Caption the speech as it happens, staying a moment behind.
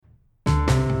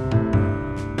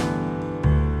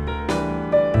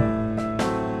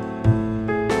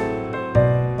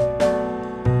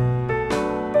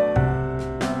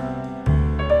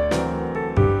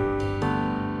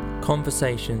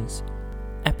Conversations,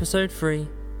 Episode 3,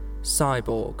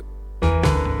 Cyborg.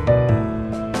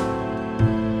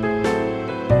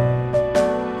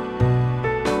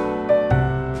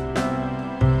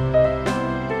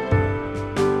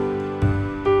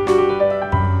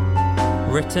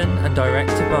 Written and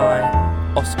directed by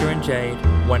Oscar and Jade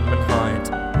Wenman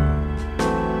Hyde.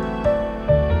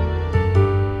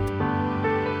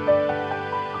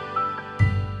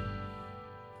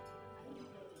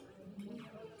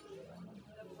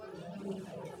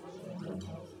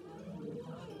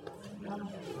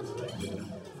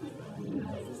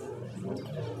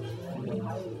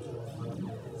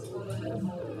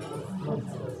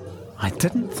 I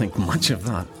didn't think much of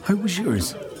that. How was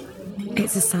yours?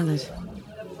 It's a salad.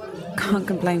 Can't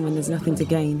complain when there's nothing to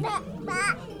gain.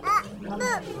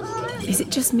 Is it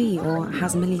just me, or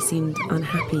has Millie seemed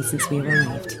unhappy since we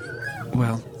arrived?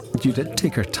 Well, you did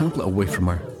take her tablet away from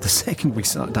her the second we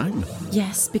sat down.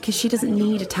 Yes, because she doesn't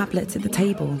need a tablet at the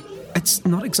table. It's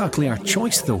not exactly our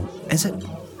choice, though, is it?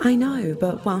 I know,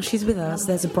 but while she's with us,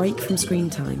 there's a break from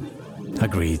screen time.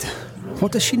 Agreed.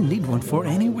 What does she need one for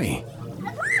anyway?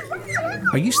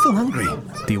 Are you still hungry?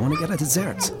 Do you want to get a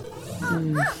dessert?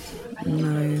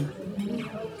 No.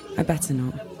 I better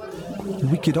not.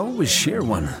 We could always share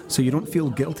one, so you don't feel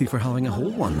guilty for having a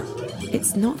whole one.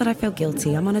 It's not that I feel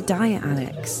guilty. I'm on a diet,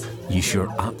 Alex. You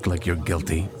sure act like you're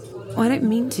guilty. Oh, I don't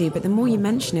mean to, but the more you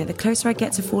mention it, the closer I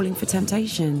get to falling for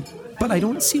temptation. But I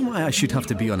don't see why I should have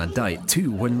to be on a diet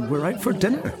too when we're out for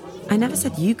dinner. I never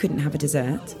said you couldn't have a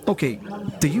dessert. Okay,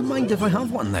 do you mind if I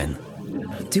have one then?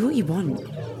 Do what you want.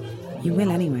 You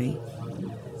will anyway.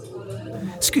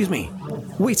 Excuse me.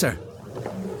 Waiter.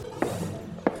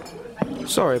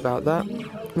 Sorry about that.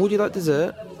 Would you like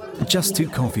dessert? Just 2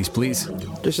 coffees, please.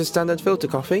 Just a standard filter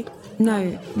coffee?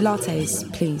 No,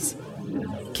 lattes, please.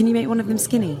 Can you make one of them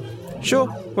skinny? Sure,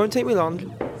 won't take me long.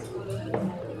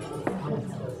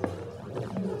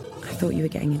 I thought you were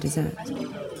getting a dessert.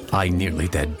 I nearly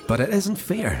did, but it isn't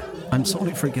fair. I'm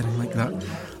sorry for getting like that.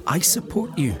 I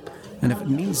support you, and if it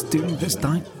means doing this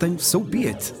diet, then so be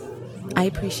it. I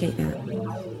appreciate that.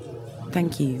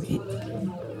 Thank you.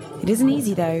 It isn't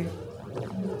easy, though.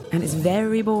 And it's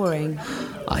very boring.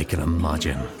 I can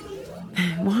imagine.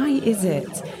 Why is it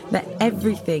that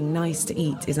everything nice to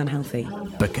eat is unhealthy?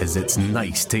 Because it's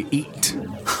nice to eat.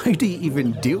 How do you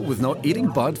even deal with not eating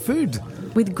bad food?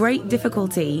 With great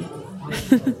difficulty.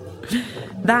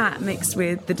 That mixed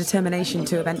with the determination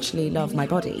to eventually love my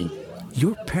body.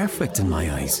 You're perfect in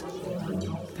my eyes.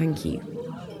 Thank you.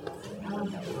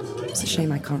 It's a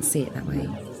shame I can't see it that way.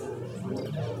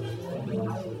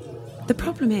 The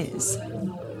problem is,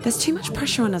 there's too much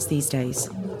pressure on us these days.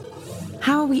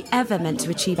 How are we ever meant to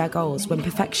achieve our goals when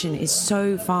perfection is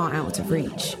so far out of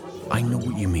reach? I know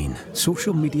what you mean.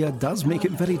 Social media does make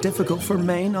it very difficult for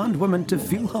men and women to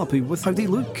feel happy with how they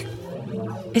look.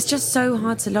 It's just so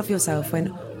hard to love yourself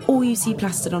when all you see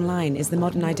plastered online is the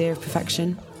modern idea of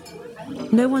perfection.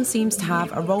 No one seems to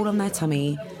have a roll on their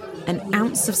tummy, an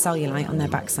ounce of cellulite on their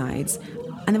backsides,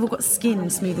 and they've all got skin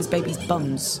smooth as babies'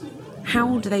 bums.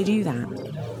 How do they do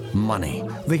that? Money.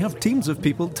 They have teams of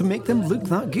people to make them look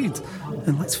that good.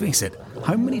 And let's face it,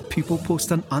 how many people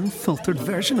post an unfiltered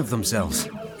version of themselves?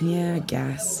 Yeah, I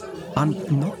guess.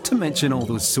 And not to mention all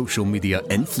those social media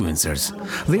influencers.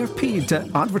 They are paid to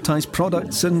advertise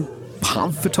products and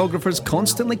have photographers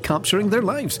constantly capturing their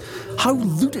lives. How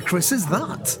ludicrous is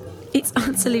that? It's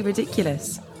utterly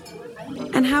ridiculous.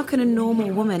 And how can a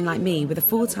normal woman like me with a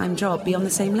full-time job be on the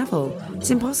same level? It's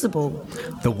impossible.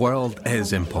 The world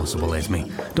is impossible, Esme.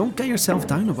 Don't get yourself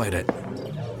down about it.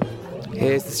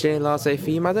 Here's the skinny latte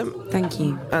for you, madam. Thank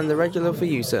you. And the regular for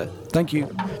you, sir. Thank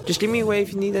you. Just give me a wave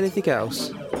if you need anything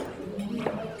else.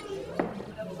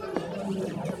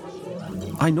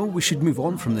 I know we should move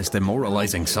on from this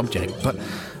demoralising subject, but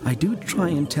I do try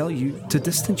and tell you to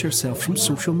distance yourself from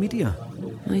social media.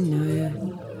 I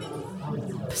know.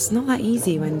 It's not that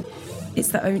easy when it's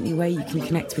the only way you can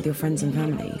connect with your friends and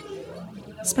family.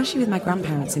 Especially with my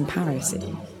grandparents in Paris. It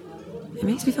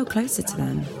makes me feel closer to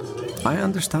them. I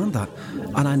understand that,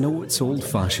 and I know it's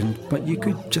old-fashioned, but you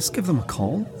could just give them a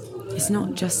call. It's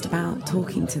not just about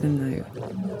talking to them, though.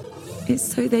 It's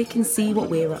so they can see what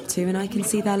we're up to and I can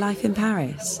see their life in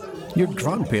Paris. Your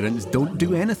grandparents don't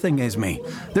do anything, Esme.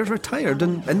 They're retired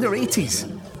and in their 80s.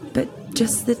 But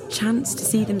just the chance to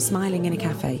see them smiling in a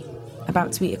cafe,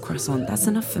 about to eat a croissant, that's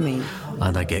enough for me.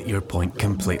 And I get your point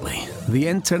completely. The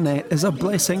internet is a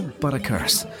blessing, but a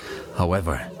curse.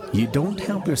 However, you don't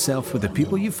help yourself with the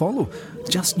people you follow.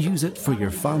 Just use it for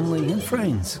your family and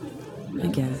friends. I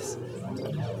guess.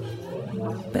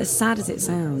 But as sad as it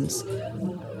sounds,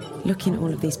 looking at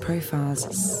all of these profiles,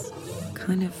 it's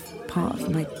kind of part of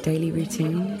my daily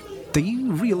routine. Do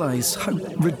you realise how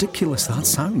ridiculous that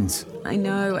sounds? I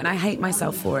know, and I hate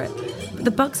myself for it. But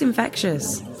the bug's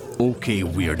infectious. Okay,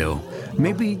 weirdo.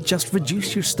 Maybe just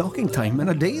reduce your stalking time in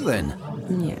a day then.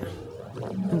 Yeah.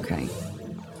 Okay.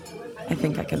 I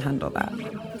think I can handle that.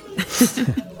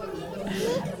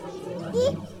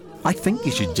 I think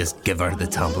you should just give her the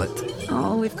tablet.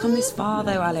 Oh, we've come this far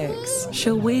though, Alex.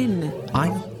 She'll win.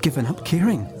 I've given up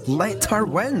caring. Let her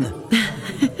win.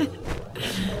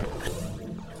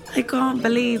 I can't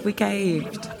believe we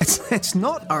caved. It's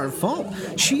not our fault.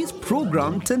 She's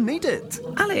programmed to need it.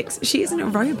 Alex, she isn't a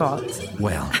robot.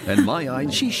 Well, in my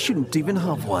eyes, she shouldn't even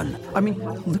have one. I mean,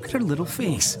 look at her little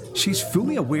face. She's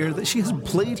fully aware that she has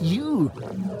played you.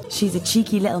 She's a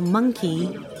cheeky little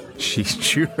monkey. She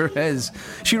sure is.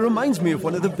 She reminds me of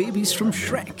one of the babies from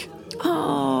Shrek.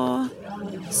 Oh,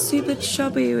 super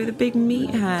chubby with a big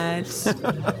meat head.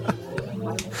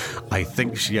 I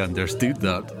think she understood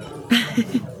that.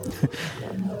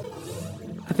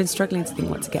 I've been struggling to think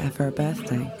what to get her for her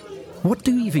birthday. What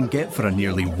do you even get for a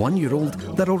nearly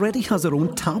 1-year-old that already has her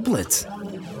own tablet?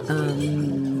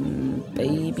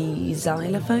 Baby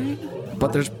xylophone?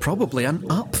 But there's probably an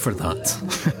app for that.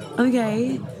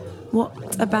 Okay,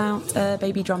 what about a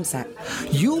baby drum set?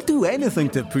 You'll do anything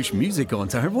to push music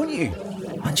onto her, won't you?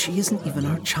 And she isn't even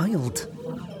our child.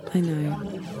 I know.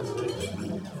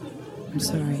 I'm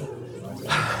sorry.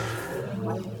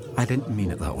 I didn't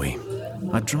mean it that way.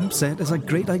 A drum set is a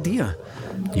great idea.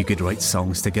 You could write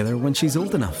songs together when she's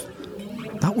old enough.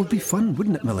 That would be fun,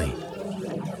 wouldn't it, Millie?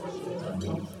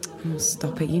 Oh,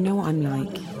 stop it. You know what I'm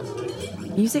like.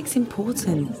 Music's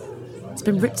important. It's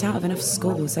been ripped out of enough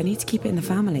schools. I need to keep it in the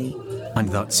family. And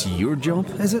that's your job,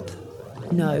 is it?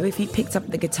 No, if you picked up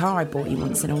the guitar I bought you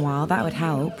once in a while, that would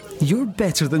help. You're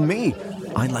better than me.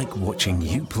 I like watching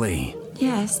you play.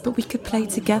 Yes, but we could play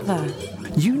together.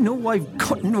 You know I've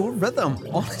got no rhythm.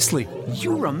 Honestly,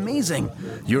 you're amazing.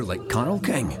 You're like Carole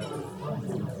King.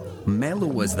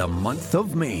 Mellow as the month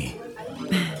of May.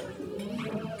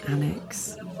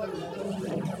 Alex,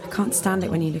 I can't stand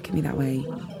it when you look at me that way.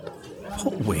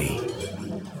 What way?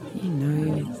 You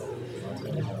know,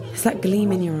 it's that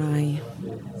gleam in your eye.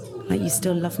 Like you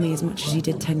still love me as much as you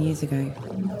did 10 years ago.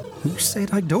 Who said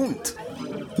I don't?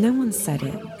 No one said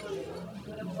it.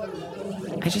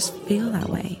 I just feel that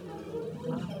way.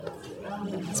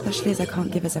 Especially as I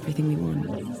can't give us everything we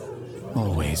want.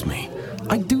 Always, me.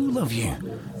 I do love you,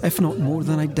 if not more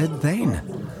than I did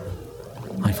then.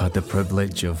 I've had the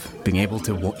privilege of being able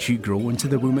to watch you grow into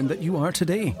the woman that you are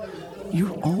today.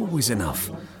 You're always enough,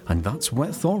 and that's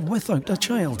with or without a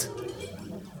child.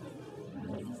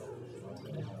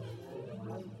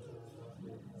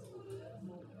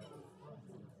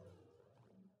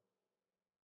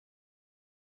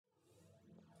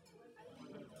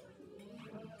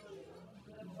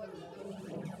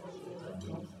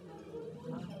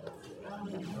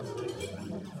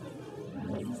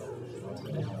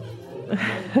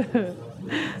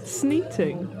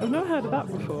 Sneeting? I've not heard of that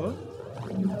before.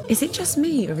 Is it just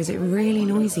me, or is it really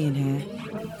noisy in here?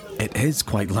 It is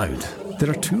quite loud. There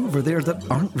are two over there that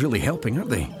aren't really helping, aren't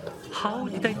they? How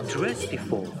did I dress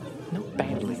before? Not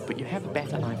badly, but you have a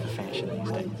better eye for fashion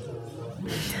these days.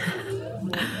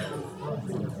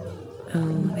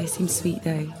 Oh, they seem sweet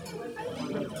though.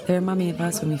 They remind me of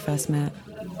us when we first met.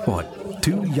 What,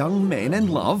 two young men in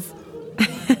love?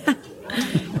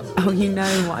 Oh, you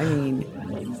know what I mean.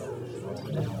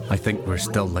 I think we're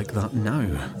still like that now.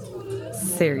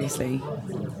 Seriously.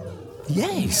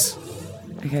 Yes.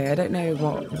 Okay, I don't know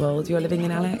what world you're living in,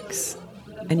 Alex.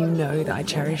 And you know that I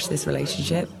cherish this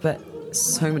relationship, but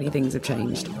so many things have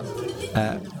changed.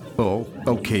 Oh,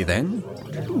 okay then.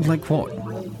 Like what?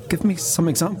 Give me some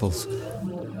examples.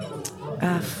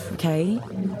 Okay.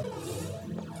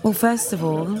 Well, first of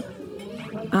all,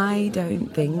 I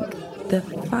don't think the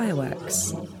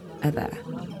fireworks are there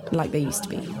like they used to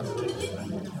be.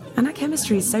 And our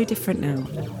chemistry is so different now.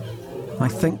 I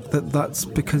think that that's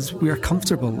because we are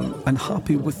comfortable and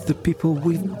happy with the people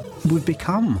we've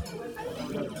become.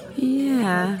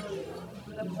 Yeah.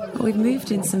 But we've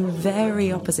moved in some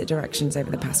very opposite directions over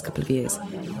the past couple of years.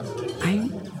 I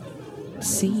don't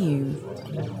see you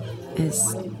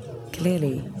as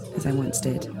clearly as I once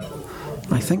did.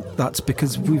 I think that's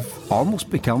because we've almost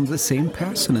become the same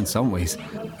person in some ways.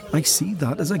 I see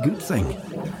that as a good thing.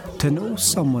 To know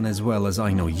someone as well as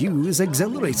I know you is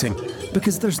exhilarating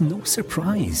because there's no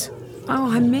surprise.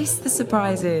 Oh, I miss the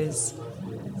surprises.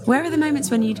 Where are the moments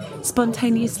when you'd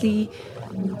spontaneously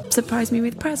surprise me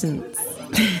with presents?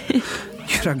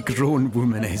 You're a grown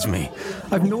woman, Esme.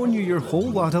 I've known you your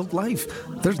whole adult life.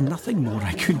 There's nothing more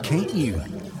I could get you.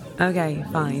 Okay,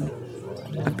 fine.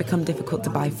 I've become difficult to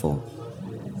buy for.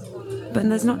 But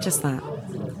there's not just that.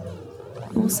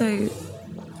 Also,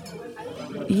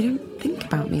 you don't think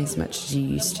about me as much as you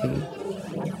used to.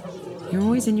 You're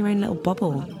always in your own little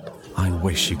bubble. I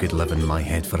wish you could live in my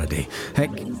head for a day.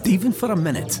 Heck, even for a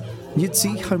minute. You'd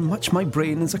see how much my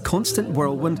brain is a constant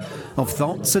whirlwind of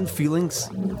thoughts and feelings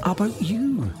about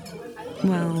you.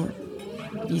 Well,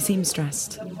 you seem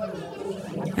stressed.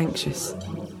 Anxious.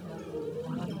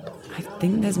 I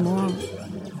think there's more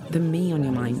than me on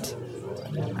your mind.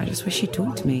 I just wish you'd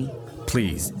talk to me.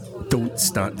 Please, don't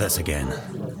start this again.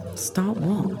 Start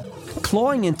what?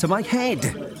 Clawing into my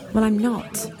head. Well, I'm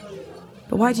not.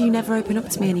 But why do you never open up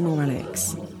to me anymore,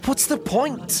 Alex? What's the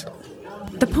point?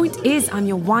 The point is, I'm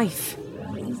your wife.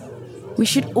 We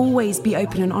should always be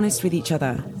open and honest with each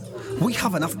other. We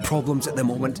have enough problems at the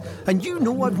moment, and you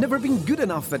know I've never been good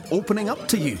enough at opening up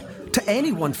to you. To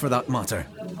anyone, for that matter.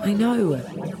 I know,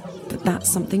 but that's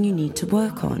something you need to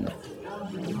work on.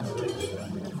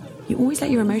 You always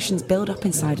let your emotions build up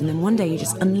inside, and then one day you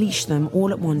just unleash them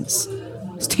all at once.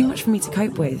 It's too much for me to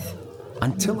cope with.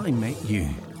 Until I met you,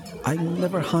 I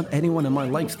never had anyone in my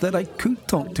life that I could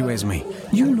talk to, Esme.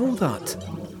 You know that.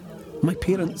 My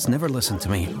parents never listened to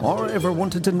me or ever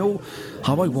wanted to know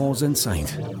how I was inside.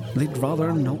 They'd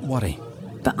rather not worry.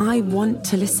 But I want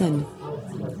to listen.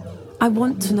 I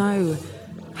want to know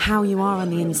how you are on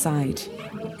the inside.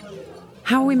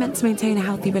 How are we meant to maintain a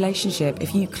healthy relationship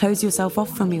if you close yourself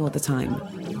off from me all the time?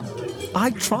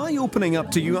 I try opening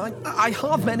up to you. I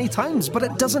have many times, but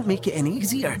it doesn't make it any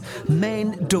easier.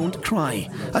 Men don't cry.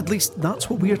 At least that's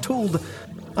what we are told.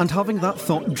 And having that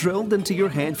thought drilled into your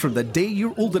head from the day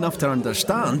you're old enough to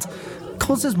understand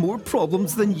causes more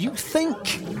problems than you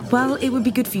think. Well, it would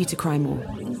be good for you to cry more.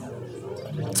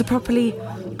 To properly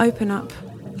open up,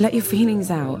 let your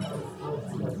feelings out.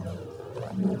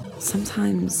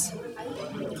 Sometimes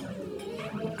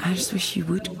I just wish you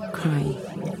would cry.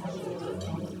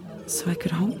 So I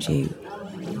could hold you,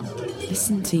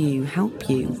 listen to you, help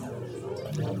you.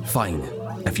 Fine.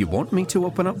 If you want me to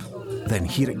open up, then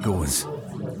here it goes.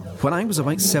 When I was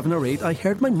about 7 or 8, I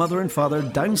heard my mother and father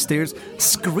downstairs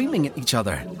screaming at each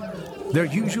other. Their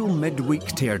usual midweek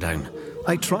teardown.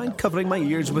 I tried covering my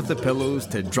ears with the pillows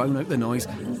to drown out the noise,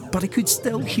 but I could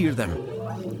still hear them.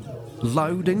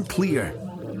 Loud and clear.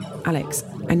 Alex,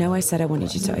 I know I said I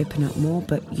wanted you to open up more,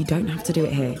 but you don't have to do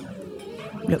it here.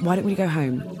 Look, why don't we go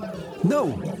home?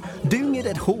 No, doing it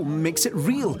at home makes it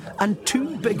real and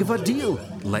too big of a deal.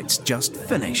 Let's just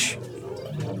finish.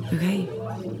 Okay,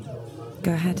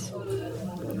 go ahead.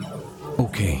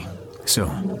 Okay, so,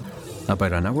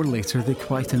 about an hour later they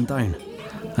quietened down.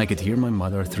 I could hear my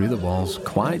mother through the walls,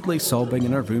 quietly sobbing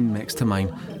in her room next to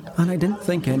mine, and I didn't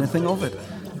think anything of it,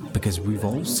 because we've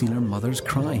all seen our mothers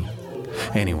cry.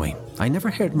 Anyway, I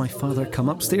never heard my father come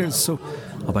upstairs, so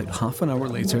about half an hour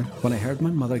later, when I heard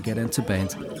my mother get into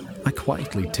bed, I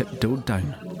quietly tiptoed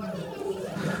down.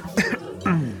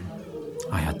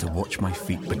 I had to watch my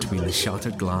feet between the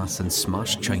shattered glass and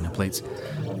smashed china plates,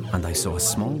 and I saw a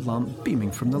small lamp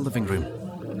beaming from the living room.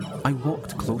 I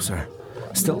walked closer,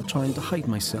 still trying to hide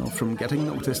myself from getting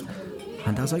noticed,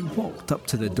 and as I walked up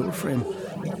to the doorframe,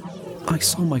 I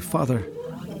saw my father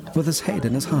with his head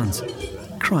in his hands,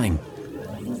 crying.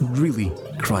 Really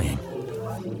crying.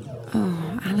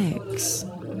 Oh, Alex.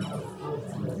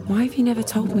 Why have you never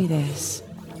told me this?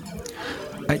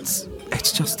 It's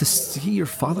just to see your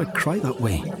father cry that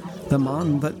way. The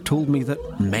man that told me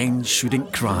that men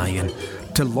shouldn't cry and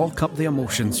to lock up the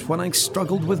emotions when I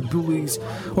struggled with bullies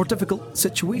or difficult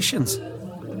situations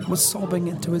was sobbing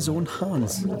into his own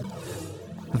hands.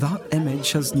 That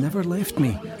image has never left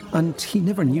me, and he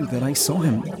never knew that I saw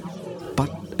him. But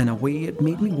in a way, it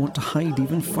made me want to hide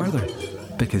even further,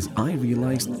 because I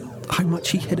realised how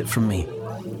much he hid it from me.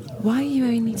 Why are you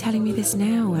only telling me this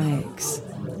now, Alex?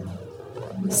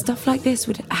 Stuff like this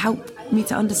would help me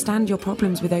to understand your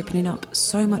problems with opening up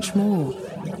so much more.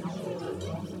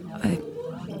 I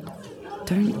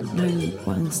don't know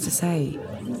what else to say.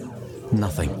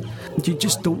 Nothing. You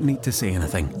just don't need to say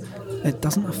anything. It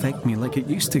doesn't affect me like it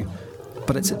used to,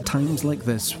 but it's at times like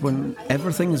this, when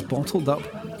everything is bottled up,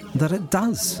 that it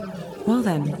does. Well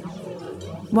then,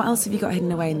 what else have you got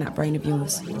hidden away in that brain of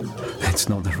yours? It's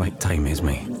not the right time, Esme.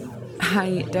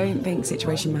 I don't think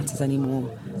situation matters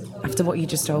anymore, after what you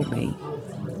just told me.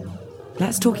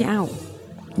 Let's talk it out.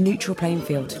 Neutral playing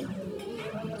field.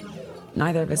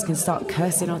 Neither of us can start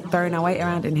cursing or throwing our weight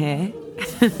around in here.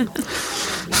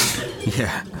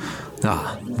 Yeah.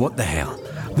 What the hell?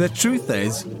 The truth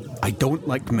is, I don't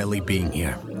like Millie being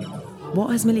here.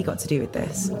 What has Millie got to do with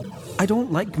this? I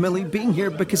don't like Millie being here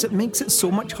because it makes it so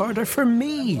much harder for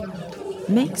me.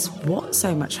 Makes what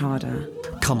so much harder?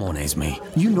 Come on, Esme.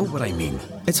 You know what I mean.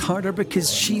 It's harder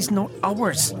because she's not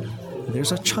ours.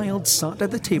 There's a child sat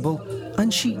at the table,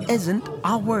 and she isn't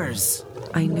ours.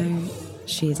 I know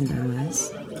she isn't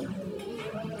ours,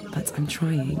 but I'm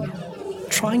trying.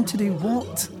 Trying to do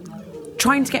what?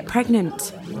 Trying to get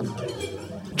pregnant.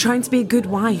 Trying to be a good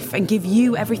wife and give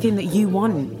you everything that you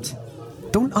want.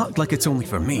 Don't act like it's only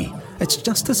for me. It's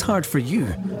just as hard for you,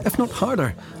 if not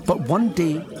harder. But one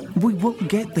day, we will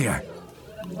get there.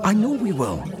 I know we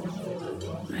will.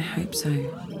 I hope so.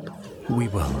 We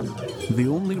will. The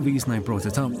only reason I brought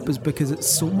it up is because it's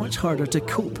so much harder to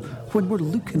cope when we're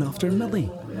looking after Millie.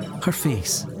 Her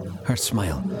face, her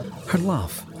smile, her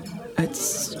laugh.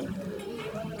 It's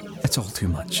all too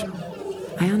much.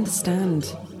 I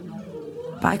understand.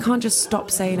 But I can't just stop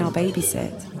saying I'll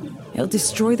babysit. It'll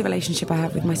destroy the relationship I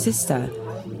have with my sister.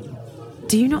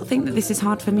 Do you not think that this is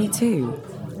hard for me too?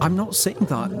 I'm not saying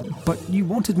that, but you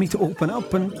wanted me to open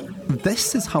up, and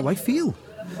this is how I feel.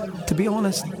 To be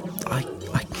honest, I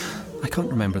can't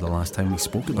remember the last time we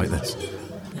spoke about this.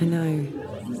 I know.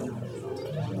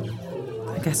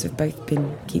 I guess we've both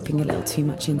been keeping a little too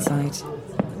much inside.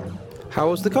 How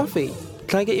was the coffee?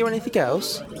 Can I get you anything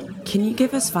else? Can you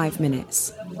give us 5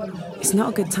 minutes? It's not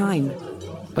a good time.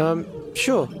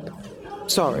 Sure.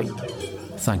 Sorry.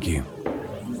 Thank you.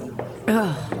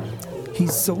 Ugh.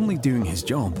 He's only doing his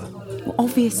job. Well,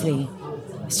 obviously.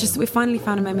 It's just that we finally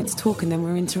found a moment to talk and then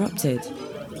we're interrupted.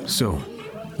 So,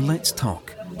 let's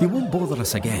talk. You won't bother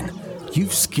us again.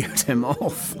 You've scared him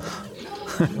off.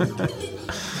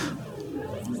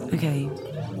 Okay.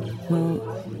 Well,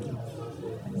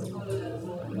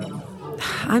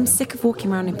 I'm sick of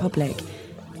walking around in public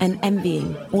and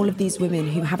envying all of these women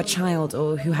who have a child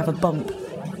or who have a bump.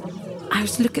 I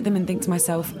just look at them and think to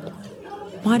myself,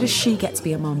 why does she get to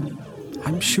be a mum?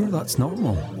 I'm sure that's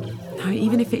normal. No,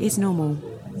 even if it is normal,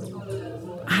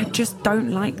 I just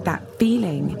don't like that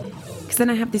feeling. Because then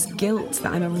I have this guilt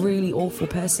that I'm a really awful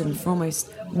person for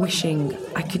almost wishing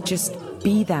I could just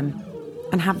be them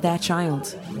and have their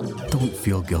child. Don't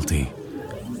feel guilty.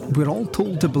 We're all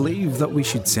told to believe that we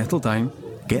should settle down,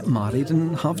 get married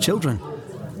and have children.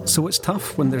 So it's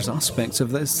tough when there's aspects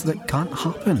of this that can't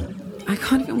happen. I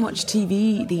can't even watch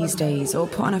TV these days or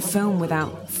put on a film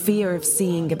without fear of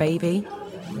seeing a baby.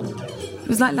 It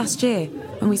was like last year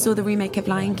when we saw the remake of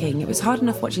Lion King. It was hard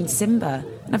enough watching Simba,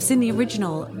 and I've seen the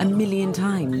original 1,000,000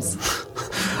 times.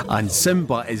 And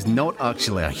Simba is not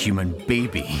actually a human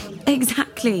baby.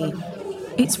 Exactly.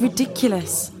 It's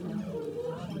ridiculous.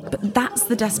 But that's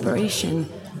the desperation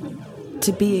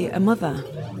to be a mother.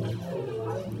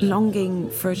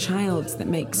 Longing for a child that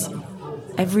makes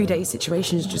everyday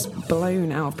situations just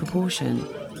blown out of proportion.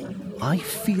 I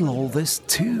feel all this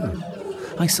too.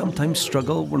 I sometimes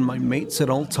struggle when my mates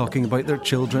are all talking about their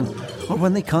children, or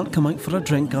when they can't come out for a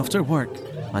drink after work.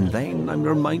 And then I'm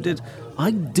reminded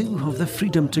I do have the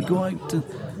freedom to go out,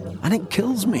 and it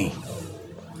kills me.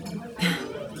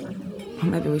 Or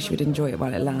maybe we should enjoy it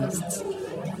while it lasts.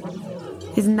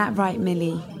 Isn't that right,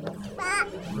 Millie?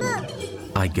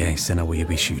 I guess in a way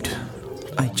we should.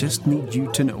 I just need you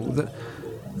to know that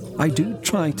I do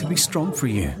try to be strong for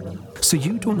you, so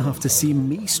you don't have to see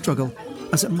me struggle,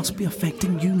 as it must be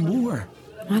affecting you more.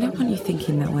 I don't want you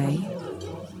thinking that way.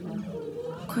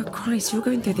 God, Christ, you're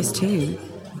going through this too.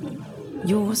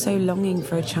 You're also longing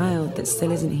for a child that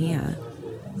still isn't here.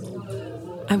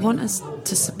 I want us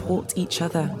to support each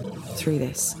other through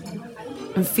this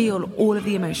and feel all of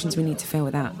the emotions we need to feel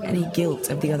without any guilt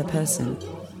of the other person.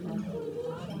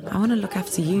 I want to look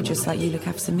after you just like you look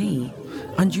after me.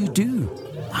 And you do.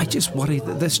 I just worry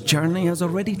that this journey has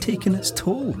already taken its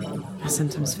toll. I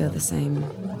sometimes feel the same.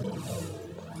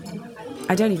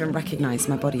 I don't even recognise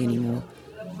my body anymore.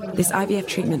 This IVF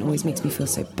treatment always makes me feel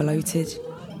so bloated.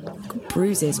 I've got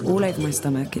bruises all over my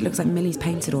stomach. It looks like Millie's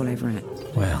painted all over it.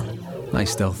 Well, I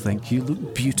still think you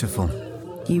look beautiful.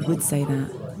 You would say that.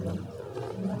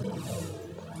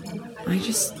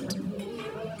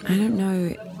 I don't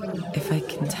know if I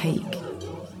can take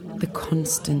the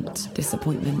constant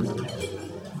disappointment.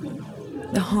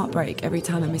 The heartbreak every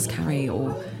time I miscarry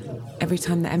or every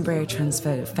time the embryo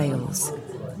transfer fails.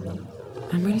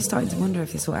 I'm really starting to wonder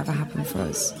if this will ever happen for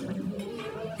us.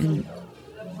 And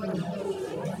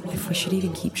if we should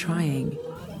even keep trying.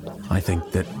 I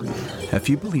think that if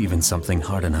you believe in something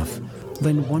hard enough,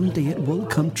 then one day it will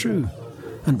come true.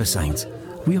 And besides,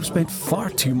 we have spent far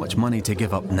too much money to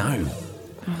give up now.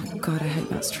 Oh God, I hope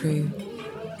that's true.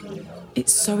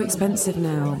 It's so expensive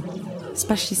now,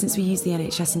 especially since we use the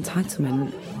NHS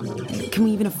entitlement. Can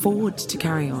we even afford to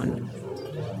carry on?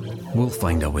 We'll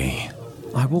find a way.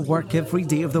 I will work every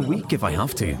day of the week if I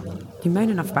have to. You moan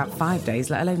enough about 5 days,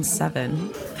 let alone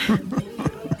 7.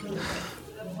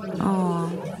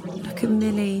 Look at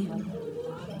Millie.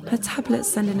 Her tablet's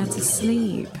sending her to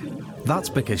sleep. That's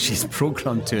because she's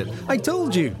programmed to it. I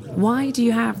told you. Why do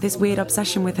you have this weird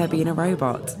obsession with her being a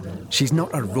robot? She's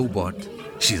not a robot.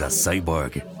 She's a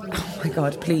cyborg. Oh my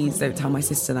God, please don't tell my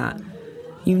sister that.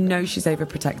 You know she's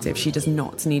overprotective. She does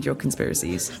not need your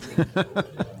conspiracies.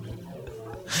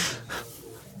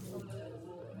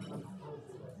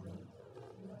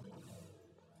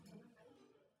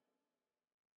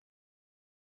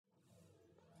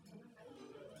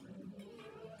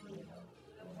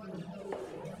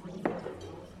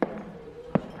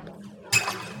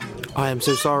 I am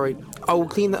so sorry. I will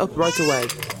clean that up right away.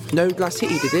 No glass hit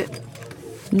you, did it?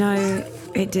 No,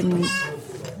 it didn't.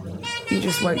 You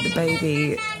just woke the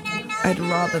baby. I'd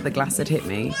rather the glass had hit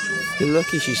me. You're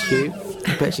lucky she's cute.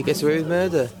 I bet she gets away with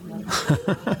murder.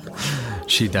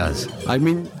 She does. I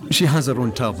mean, she has her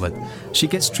own tablet. She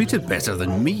gets treated better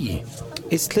than me.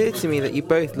 It's clear to me that you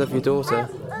both love your daughter.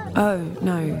 Oh,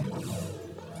 no.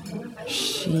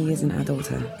 She isn't our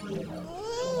daughter.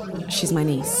 She's my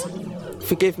niece.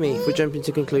 Forgive me for jumping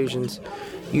to conclusions.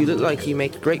 You look like you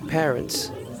make great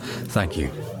parents. Thank you.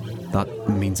 That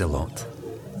means a lot.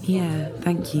 Yeah,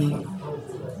 thank you.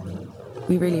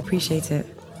 We really appreciate it.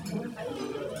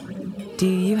 Do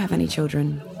you have any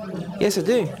children? Yes, I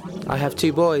do. I have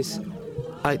 2 boys.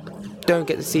 I don't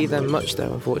get to see them much,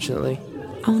 though, unfortunately.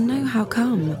 Oh no, how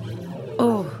come?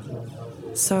 Oh,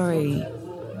 sorry.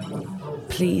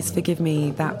 Please forgive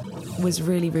me. That was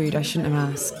really rude. I shouldn't have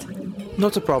asked.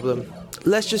 Not a problem.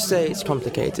 Let's just say it's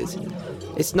complicated.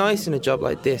 It's nice in a job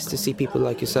like this to see people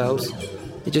like yourselves.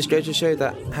 It just goes to show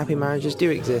that happy marriages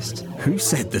do exist. Who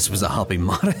said this was a happy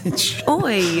marriage?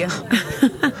 Oi!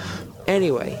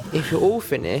 Anyway, if you're all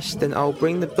finished, then I'll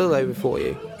bring the bill over for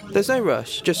you. There's no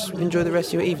rush. Just enjoy the rest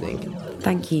of your evening.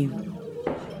 Thank you.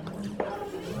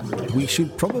 We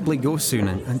should probably go soon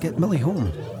and get Millie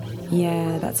home.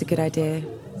 Yeah, that's a good idea.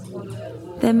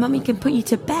 Then Mummy can put you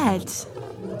to bed.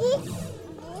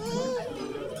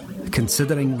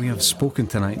 Considering we have spoken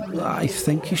tonight, I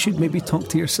think you should maybe talk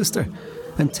to your sister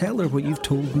and tell her what you've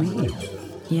told me.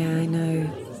 Yeah, I know.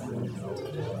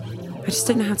 I just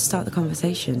don't know how to start the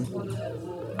conversation.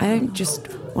 I don't just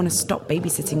want to stop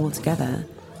babysitting altogether.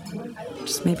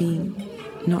 Just maybe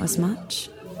not as much.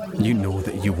 You know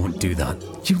that you won't do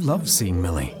that. You love seeing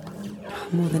Millie.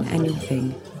 More than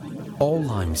anything. All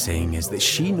I'm saying is that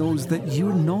she knows that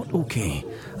you're not okay,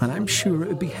 and I'm sure it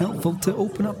would be helpful to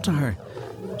open up to her.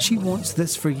 She wants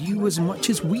this for you as much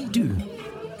as we do.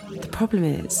 The problem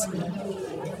is,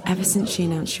 ever since she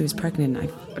announced she was pregnant,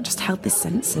 I've just held this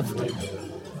sense of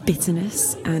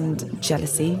bitterness and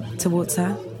jealousy towards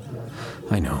her.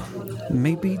 I know.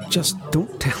 Maybe just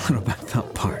don't tell her about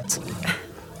that part.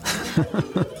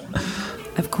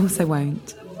 Of course I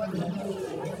won't.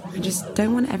 I just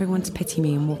don't want everyone to pity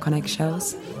me and walk on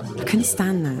eggshells. I couldn't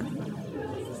stand that.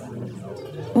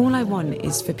 All I want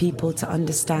is for people to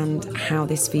understand how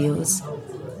this feels.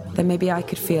 Then maybe I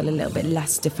could feel a little bit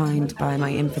less defined by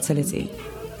my infertility.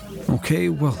 Okay,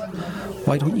 well,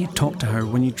 why don't you talk to her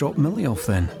when you drop Millie off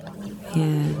then?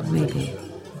 Yeah, maybe.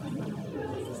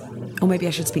 Or maybe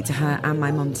I should speak to her and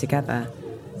my mum together.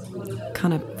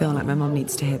 Kind of feel like my mum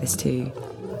needs to hear this too.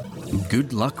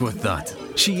 Good luck with that.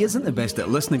 She isn't the best at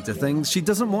listening to things she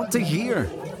doesn't want to hear.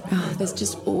 Oh, there's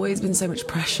just always been so much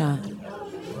pressure.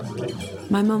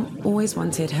 My mum always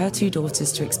wanted her 2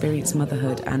 daughters to experience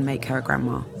motherhood and make her a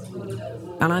grandma.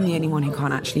 And I'm the only one who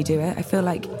can't actually do it. I feel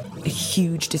like a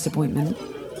huge disappointment.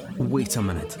 Wait a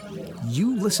minute.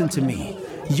 You listen to me.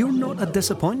 You're not a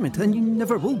disappointment, and you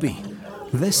never will be.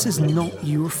 This is not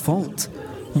your fault.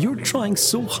 You're trying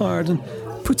so hard and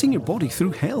putting your body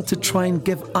through hell to try and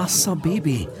give us a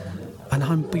baby. And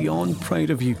I'm beyond proud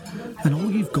of you and all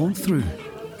you've gone through.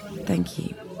 Thank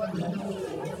you.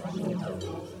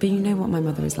 But you know what my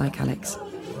mother is like, Alex.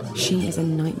 She is a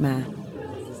nightmare.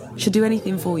 She'll do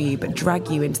anything for you but drag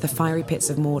you into the fiery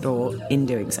pits of Mordor in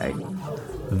doing so.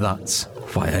 That's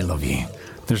why I love you.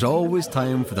 There's always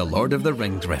time for the Lord of the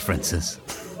Rings references.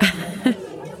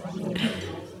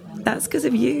 That's because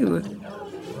of you.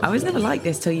 I was never like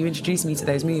this till you introduced me to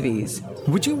those movies.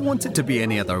 Would you want it to be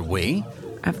any other way?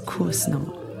 Of course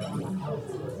not.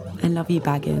 I love you,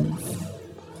 Baggins.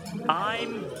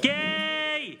 I'm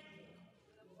gay!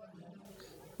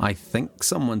 I think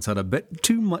someone's had a bit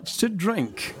too much to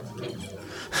drink.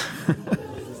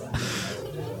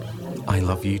 I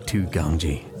love you too,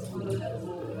 Gamgee.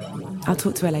 I'll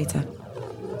talk to her later.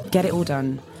 Get it all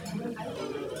done.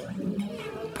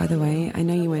 By the way, I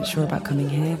know you weren't sure about coming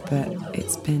here, but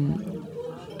it's been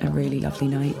a really lovely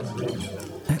night.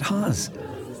 It has.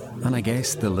 And I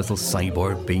guess the little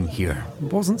cyborg being here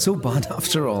wasn't so bad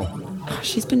after all. Oh,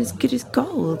 she's been as good as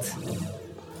gold.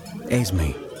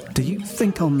 Esme, do you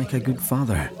think I'll make a good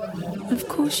father? Of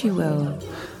course you will.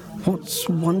 What's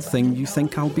one thing you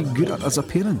think I'll be good at as a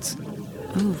parent?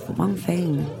 Oh, for one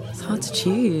thing. It's hard to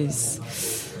choose.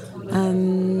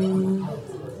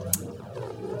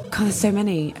 God, there's so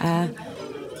many.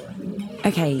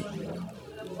 Okay.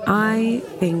 I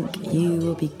think you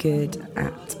will be good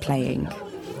at playing.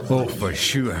 Oh, for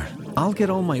sure. I'll get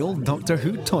all my old Doctor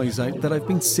Who toys out that I've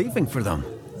been saving for them.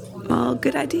 Oh,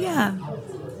 good idea.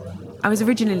 I was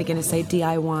originally going to say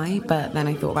DIY, but then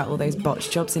I thought about all those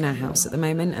botched jobs in our house at the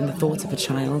moment, and the thought of a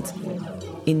child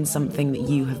in something that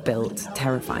you have built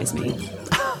terrifies me.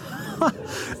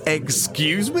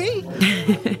 Excuse me?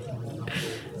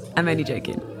 I'm only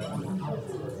joking.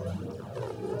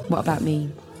 What about me?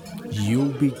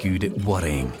 You'll be good at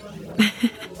worrying.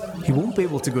 He won't be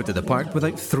able to go to the park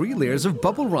without 3 layers of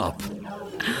bubble wrap.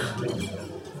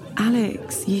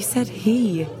 Alex, you said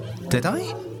he. Did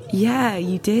I? Yeah,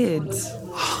 you did.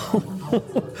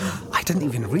 I didn't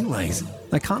even realise.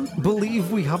 I can't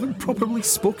believe we haven't properly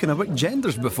spoken about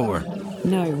genders before.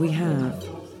 No, we have.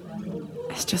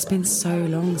 It's just been so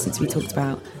long since we talked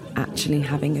about actually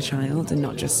having a child and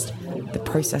not just the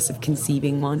process of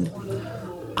conceiving one.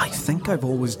 I think I've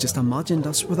always just imagined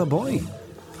us with a boy.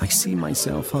 I see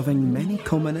myself having many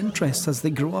common interests as they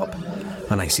grow up,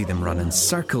 and I see them running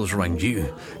circles around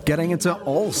you, getting into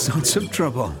all sorts of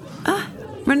trouble.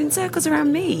 Running circles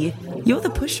around me? You're the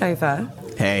pushover.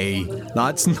 Hey,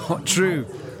 that's not true.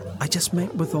 I just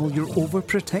meant with all your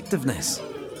overprotectiveness.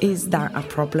 Is that a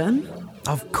problem?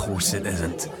 Of course it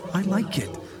isn't. I like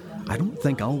it. I don't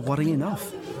think I'll worry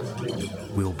enough.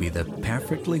 We'll be the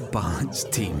perfectly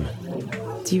balanced team.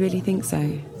 Do you really think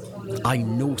so? I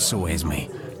know so, Esme.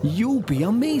 You'll be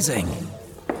amazing.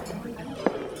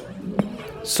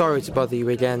 Sorry to bother you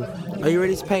again. Are you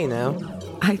ready to pay now?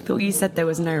 I thought you said there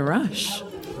was no rush.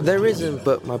 There isn't,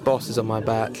 but my boss is on my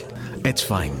back. It's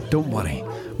fine, don't worry.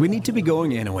 We need to be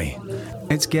going anyway.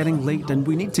 It's getting late and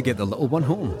we need to get the little one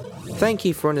home. Thank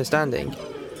you for understanding.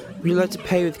 Would you like to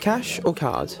pay with cash or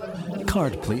card?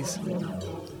 Card, please.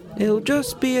 It'll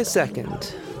just be a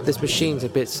second. This machine's a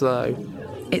bit slow.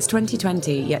 It's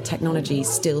 2020, yet technology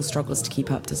still struggles to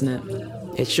keep up, doesn't it?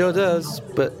 It sure does,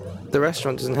 but the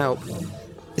restaurant doesn't help.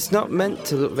 It's not meant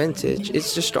to look vintage,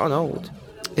 it's just on old.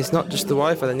 It's not just the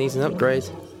Wi-Fi that needs an upgrade.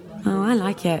 Oh, I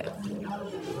like it.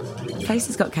 The place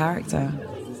has got character.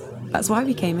 That's why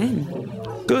we came in.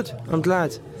 Good, I'm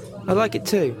glad. I like it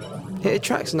too. It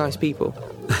attracts nice people.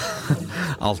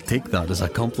 I'll take that as a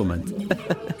compliment.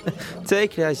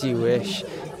 Take it as you wish.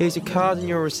 Here's your card and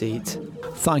your receipt.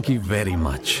 Thank you very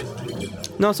much.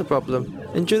 Not a problem.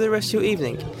 Enjoy the rest of your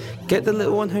evening. Get the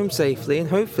little one home safely and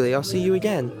hopefully I'll see you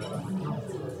again.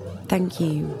 Thank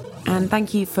you. And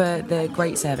thank you for the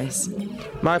great service.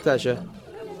 My pleasure.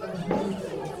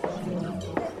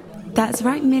 That's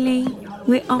right, Millie.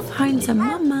 We're off home to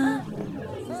Mama.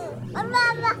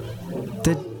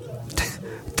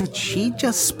 Did she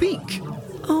just speak?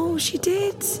 Oh, she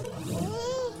did.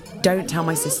 Don't tell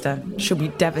my sister. She'll be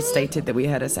devastated that we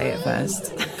heard her say it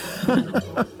first.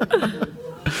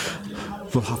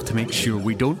 We'll have to make sure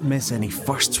we don't miss any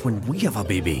firsts when we have a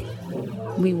baby.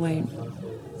 We won't.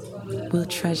 We'll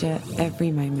treasure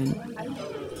every moment.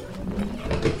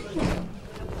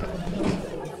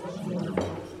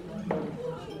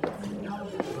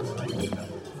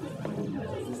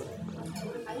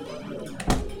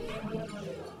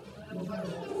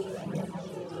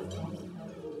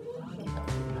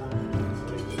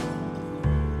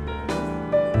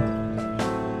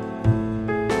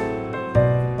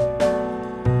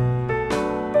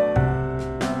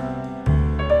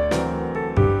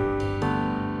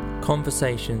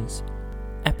 Conversations,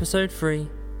 Episode 3,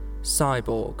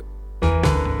 Cyborg.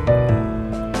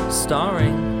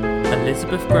 Starring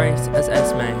Elizabeth Grace as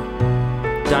Esme,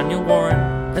 Daniel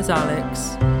Warren as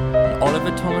Alex, and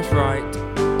Oliver Thomas Wright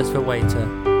as the waiter.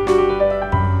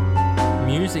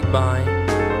 Music by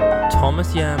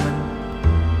Thomas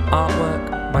Yerman,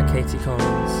 artwork by Katie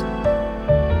Collins.